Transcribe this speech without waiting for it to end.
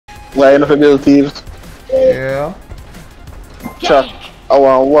Why enough build teams? Yeah. Chaac, I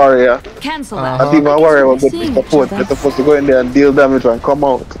want warrior. Cancel I that. think my warrior will get Seeing support. each They're other. supposed to go in there and deal damage and come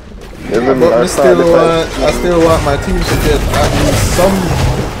out. Yeah, but I still want my team to get at least some.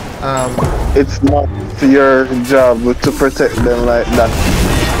 It's not your job to protect them like that.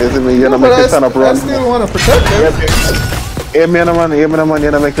 Isn't me? You're not make stand up run. I still want to protect them. Hey man, you're not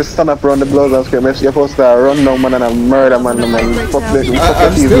make you stand up around the blows and scream. You're supposed to run down man and murder man.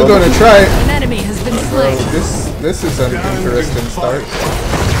 I'm still gonna try. An enemy has been slain. This is an interesting start.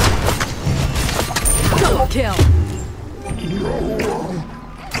 Double kill.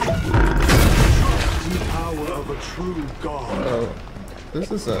 Oh,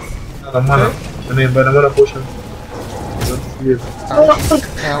 this is a. Mana. I mean, but I'm gonna push him. Ouch.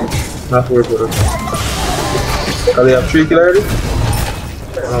 Not worry about it. Can they have 3 kills already?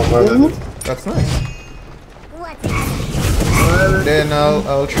 Oh, man. That's nice. Then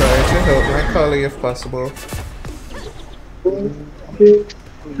I'll try to help my colleague if possible.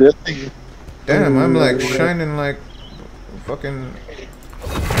 Damn, I'm like shining like fucking. I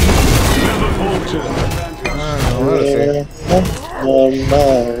don't know what to say.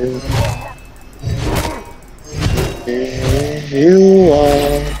 You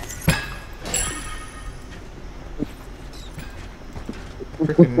are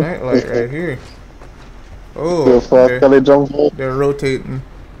Freaking nightlight right here. Oh, they're rotating.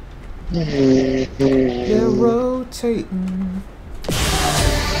 They're rotating.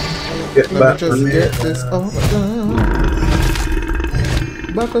 Let me just get this over done.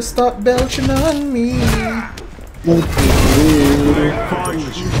 Bucka, stop belching on me.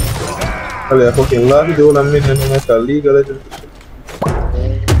 Allez, I fucking love you, doing a million and that's a legal.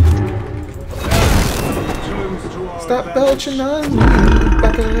 Stop belching on me,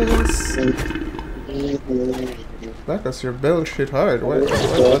 Buckus. Buckus, your belch hit hard.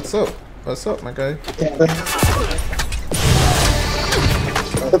 What's up? What's up, my guy?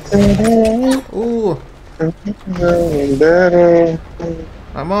 Ooh.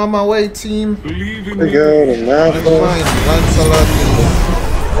 I'm on my way, team. Lancelot.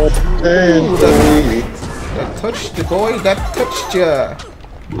 Ooh, that touched you, boy. That touched ya.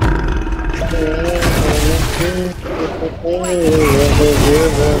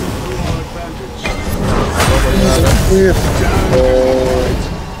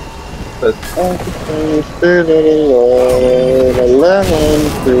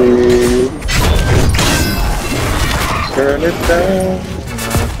 Turn it down.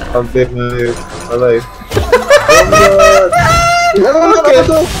 I'm big man. My life. Okay.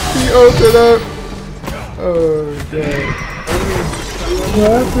 He opened up. Oh god.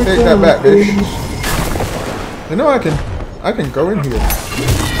 Take that back, bitch. You know I can go in here.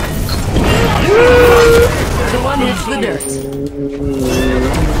 The one hits the dirt.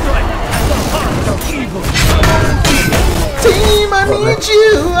 Team, I need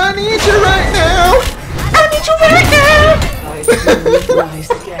you. I need you right now. I need you right now.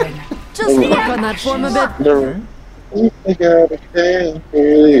 Just work on that form a bit.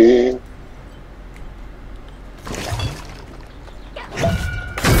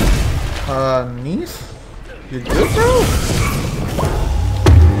 Niece? You good, bro?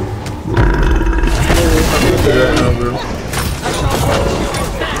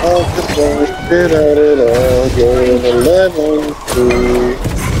 I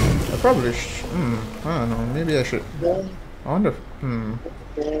probably I don't know, maybe I should. I wonder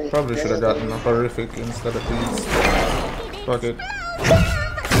probably should have gotten a horrific instead of these. Fuck it.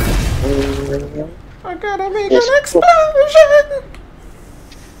 I gotta make an explosion!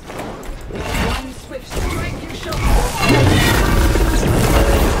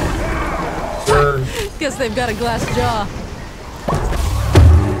 Guess they've got a glass jaw.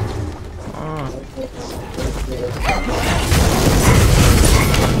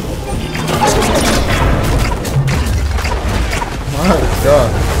 My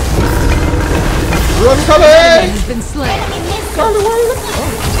god. Run, Cully! He's been slain. Cully, where are you?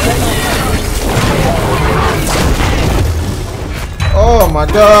 Oh my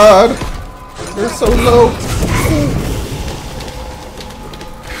god! They're so low.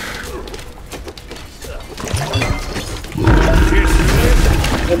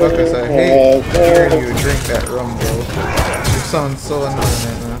 Buckus, I hate hearing you drink that rum, bro. You sound so annoying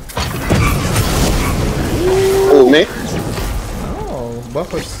right now. Oh, me? No,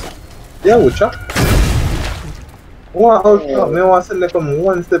 Buckus. Yeah, we Chaac. I want to select him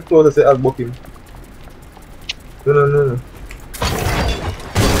one step closer to say I'll book him. No.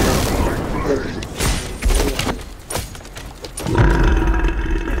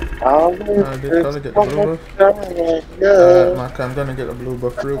 I'll I did probably get the blue buff. yeah. Mark, I'm gonna get a blue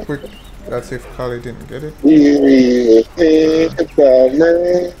buff real quick. That's if Kali didn't get it.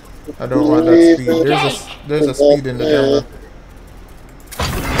 I don't want that speed. There's a speed in the jungle.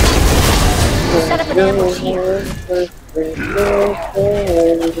 Set up an ambush here.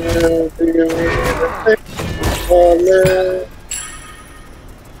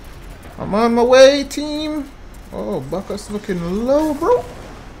 I'm on my way, team. Oh, Bacchus looking low, bro.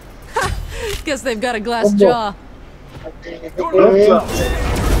 Guess they've got a glass jaw.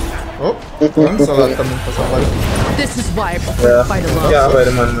 Oh, Lancelot coming for somebody. This is why I prefer to fight alone. Yeah, wait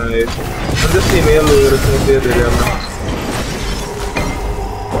a minute. I'm just seeing me a little bit of them.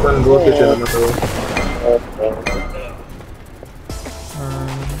 I'm going to kill them.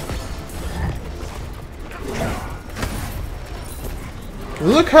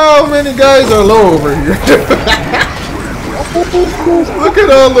 Look how many guys are low over here. Look at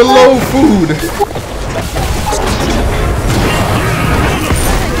all the low food.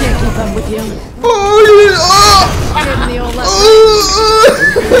 I can't keep up with you. Oh, Give him the old left.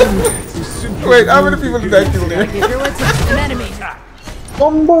 yeah. Wait, how many people did I kill there? It's an enemy.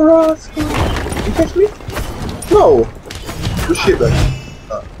 Bombaras! You catch me? No! Good shit, man.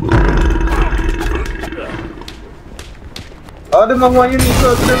 Oh, them are one you need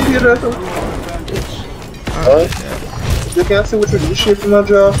to them here, you can see which is the shape in my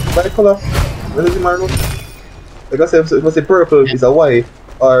jaw, by color. When is it my room? Like I said, if I say purple is a Y,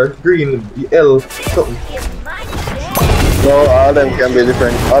 or green, L, something. No, all of them can be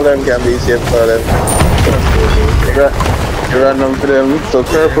different. All of them can be shaped for them. You random for them. So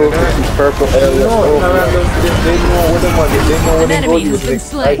purple, purple, L. No, it's not random for them. They know what they want. They know what An they enemy go has been to.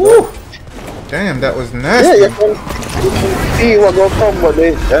 slain. Damn, that was Yeah, nasty. you can see what go come, but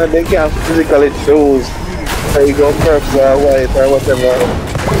they can't physically choose. So you go purple or white or whatever.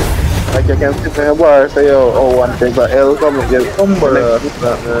 Like you can sit in a bar and say, oh, one thing, but L come and get Bombaras.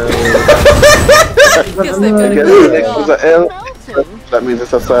 Guess they've got a Get glass next to jaw. the L. That means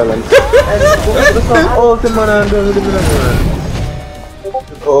it's a silence.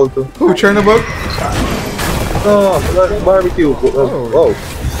 Who, Chernobog? No, barbecue.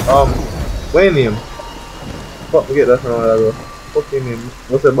 Wayne name. Fuck, forget that from that bro. Fuck your name.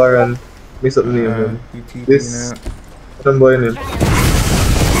 What's the bar and mix up the name, man? This. Some boy name.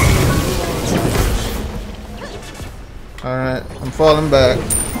 Alright, I'm falling back.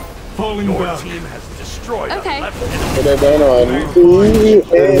 Your team has destroyed Okay. a left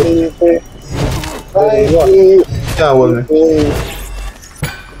Yeah, well, man.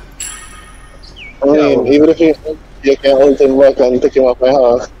 I mean, even if you can ult him back and take him off my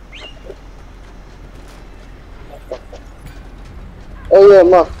house. Oh yeah,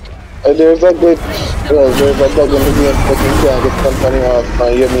 Mark. There's a glitch. Well, there's a bug in the game that you can't get company off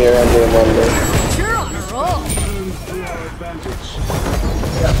and you're near and you're Monday. You're on a roll.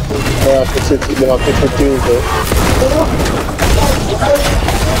 I have to sit them up to Tuesday.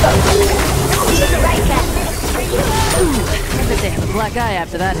 I bet they have a black eye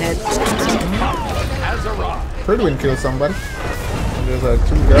after that hit. has arrived. Fredwin killed somebody. And there's like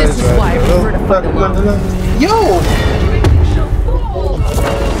two guys This is why I prefer to fight alone. Yo!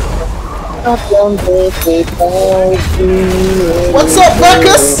 What's up,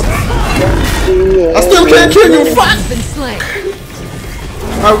 Bacchus? I still can't kill you, fuck! Has been slain.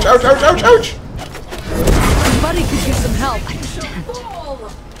 Ouch, ouch, ouch, ouch, ouch! Buddy could use some help.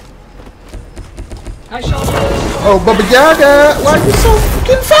 Oh, Baba Yaga, why are you so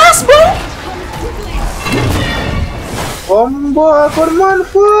fucking fast, bro? Bomba, for man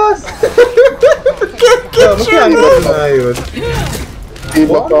first! Can't you,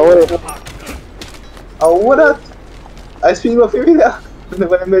 bro? Oh, what that? I speak about Furia.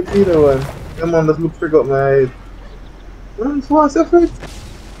 When I met you, the one. Come on, let's look for got my head. Run fast, effort.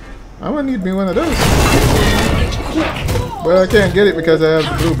 I'm gonna need me one of those. But I can't get it because I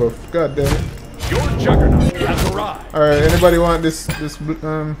have the blue buff. God damn it. Your juggernaut has arrived. Alright, anybody want this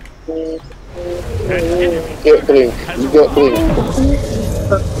An enemy Get blink. You get blink.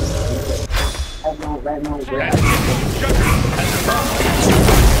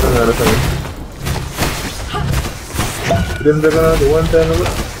 Another thing. Didn't they gonna do one time of it?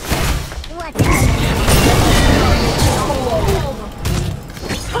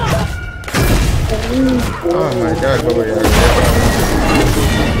 Oh my god, Baba Yaga.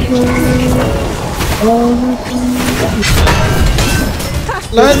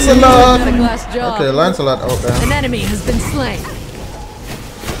 Lancelot! Got a glass jaw. Okay, Lancelot out there. An enemy has been slain.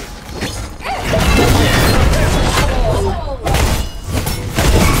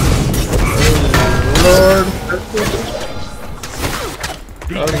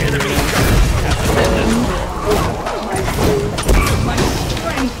 Lord. the enemy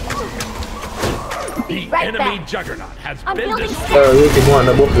Right enemy back. juggernaut has I'm been building destroyed. You can one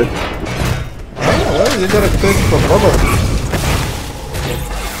above it. Well, you gotta take for bubble.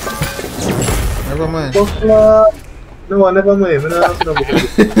 Never mind. No, I never mind. I don't know.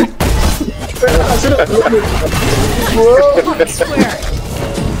 I swear.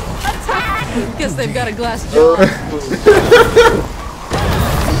 Guess they've got a glass jaw.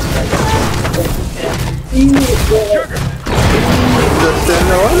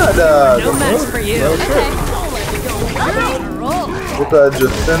 No match for you. Because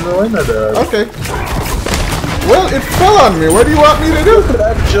just send no another. Okay. Well, it fell on me. What do you want me to do?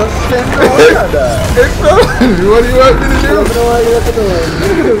 Just send no another. It fell on me. What do you want me to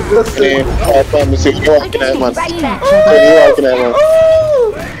do? Just send. I promise you, you're walking at man. right back. You're walking at man.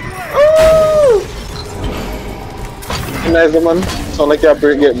 Nice, man. Sound like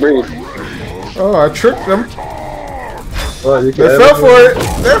you're get brave. Oh, I tricked them. Oh, you They fell for it.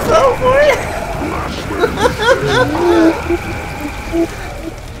 They fell for it.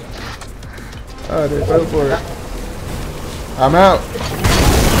 Oh, they fell for it. I'm out.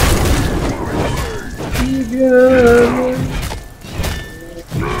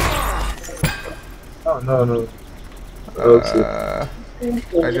 Oh, no.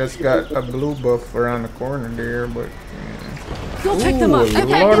 I just got a blue buff around the corner there, but Go pick them up. Lord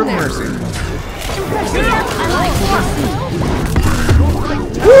Okay, of in there. mercy.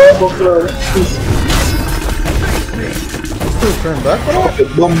 Turn back. The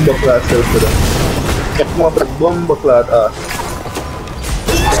bomber class for them. Come on for the bomber class.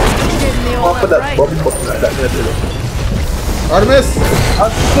 Give me Come all on for that that right. bomber class. That Artemis! I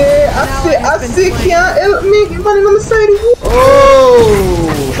say, can't help me. You're running on the side of you. Oh!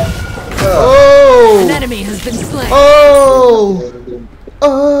 An Oh! enemy has been slain. Oh!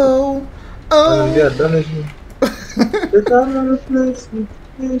 Oh! Oh! Yeah, damage me. Let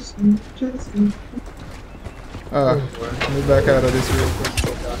me back out of this real quick.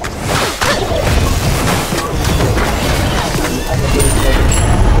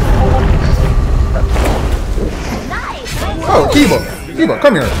 Oh, Kibo! Kibo,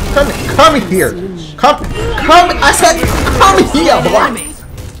 come here! Come here! Come! I said, come here, boy! Enemy.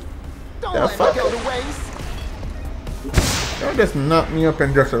 The fuck? Don't just knock me up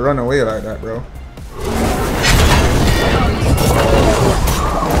and just run away like that, bro.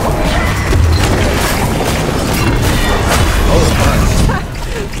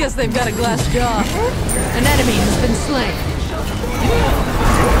 Guess they've got a glass jaw. An enemy has been slain.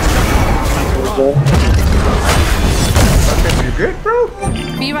 Okay, you good, bro?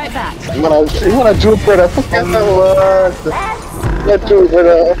 Be right back. You wanna do it, brother? Let's do it,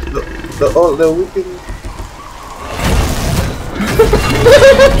 brother. The wicked.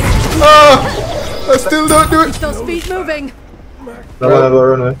 I still don't do it. Those feet moving. No one ever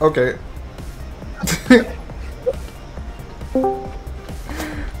run away. Okay.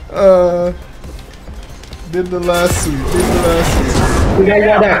 Did the last sweep.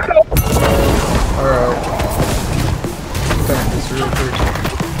 Alright. Thank this real quick.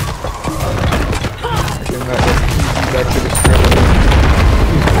 I can let this back to the script.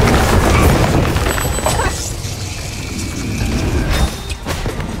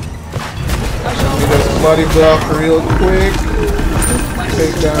 Need this bloody block real quick.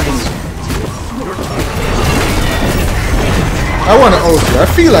 Take down this. I wanna ult you. I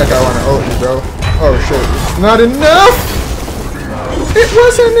feel like I wanna ult you, bro. Oh shit. Not enough! It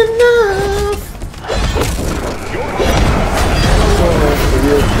wasn't enough!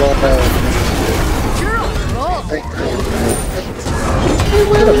 It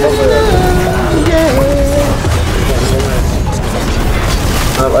wasn't enough, yeah.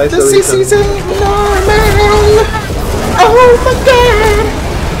 The CC's ain't normal! Oh my god!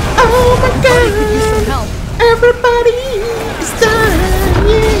 Oh my god! Some help. Everybody's dying!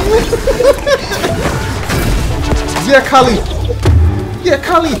 Yeah, Kali! Yeah,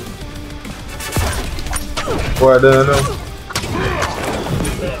 Kali! What do I know?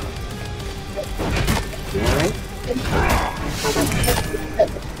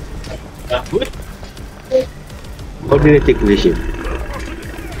 How did I take the ship?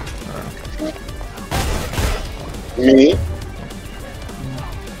 Me?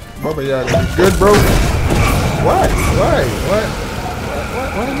 Bubba, yeah, you good, bro? What? Why? What?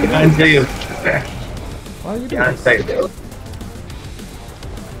 Why are you doing Answer you. Why are you doing this? Answer you.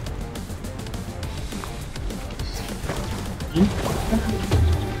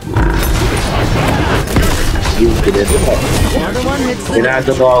 Yuki dito. Another one hits the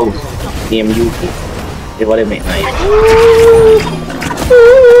Ginagawa ko ako. Team Yuki. Di ko rin may knife.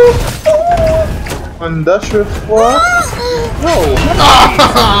 And dash with what?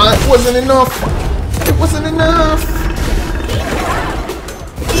 Ah, it wasn't enough! It wasn't enough.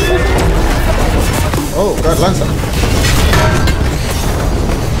 Oh, God, Lancer.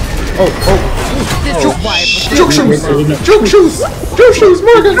 Oh. Juke shoes. Juke shoes,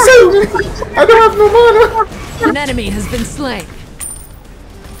 Morgan, save me. I don't have no mana. An enemy has been slain.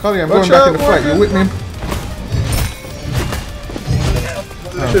 Cully, I'm going back in the fight. You with me?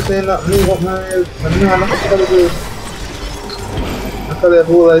 She's saying that me what my I'm not gonna do. I thought that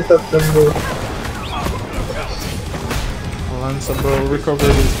whole lot of them bro. Lancer, bro,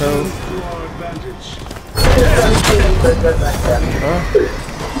 recovered his health.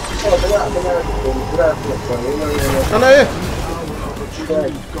 Ano eh?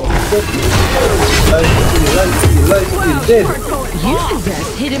 You possess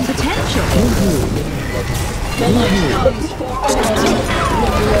hidden potential.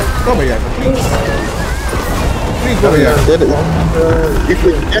 Come here, please. Please come here. You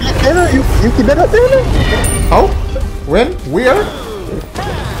can do that there? How? When? Where?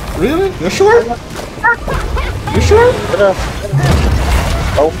 Really? You sure? You sure?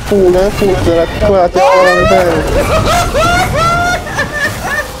 Oh, fool, that come out there all the time.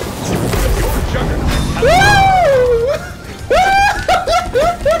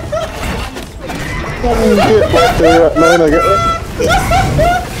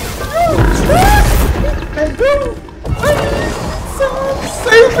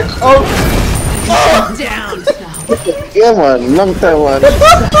 Down. Yeah, man, long time, man.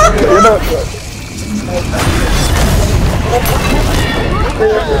 You know.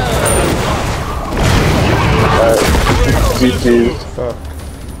 GG.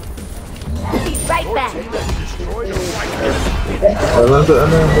 Right back.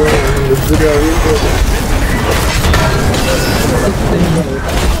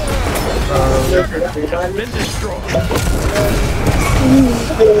 Been destroyed.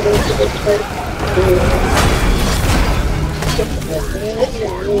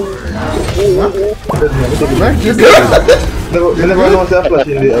 You good? You never know what's flash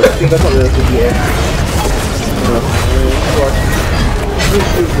in there. I think that's not really good.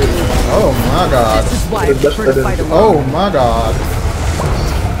 Oh my God. This is why I prefer to fight alone. Oh my God.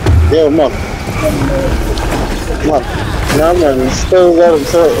 Yo, man. Nah, man, still got him,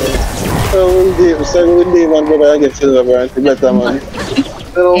 so windy, man, but I get silver, bro, it's better, man.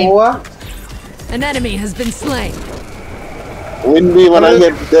 So what? An enemy has been slain. Windy, man, I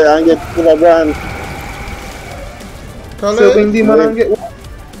get silver, bro. So windy, man, I get what?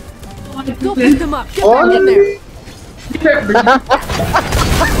 Go pick them up. Get back in there.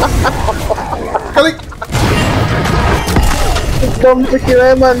 Cully. Come to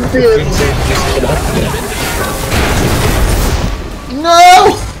kill man, please.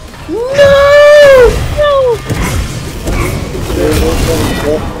 No! No!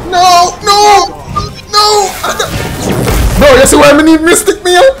 No! No! No! Bro, you see why I need Mystic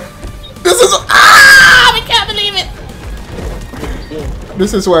Meal? This is... Ah! I can't believe it!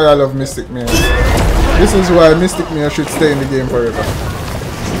 This is why I love Mystic Meal. This is why Mystic Meal should stay in the game forever.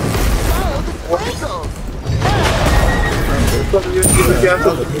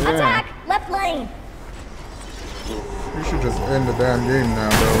 Attack! Left lane! You should just end the damn game now,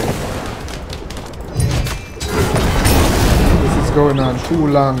 bro. This is going on too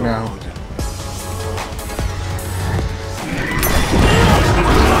long now.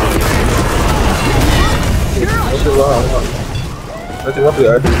 I think what we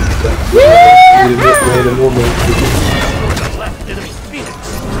are doing is that we made a movement. Left enemy Phoenix.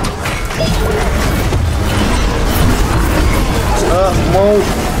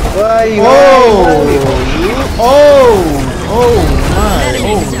 Why? Oh my!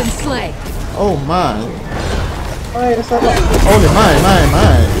 Enemy has been slain. Oh my! Why? That's not what. Holy my!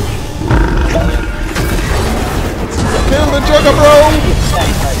 Kill the Jugger, bro!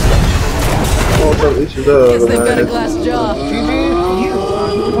 Oh, some issues Guess they've got a glass jaw.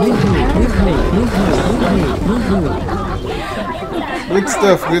 Good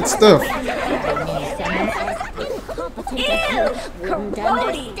stuff, good stuff.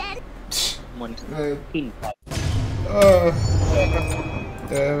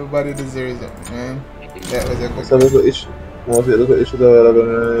 Everybody deserves it, man. That was a good Some little issue. One little issue that I'm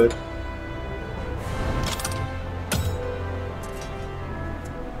gonna.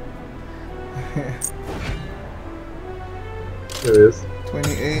 There it is.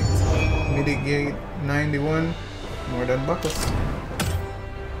 28, mitigate 91, more than Bacchus.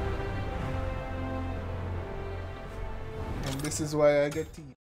 And this is why I get T.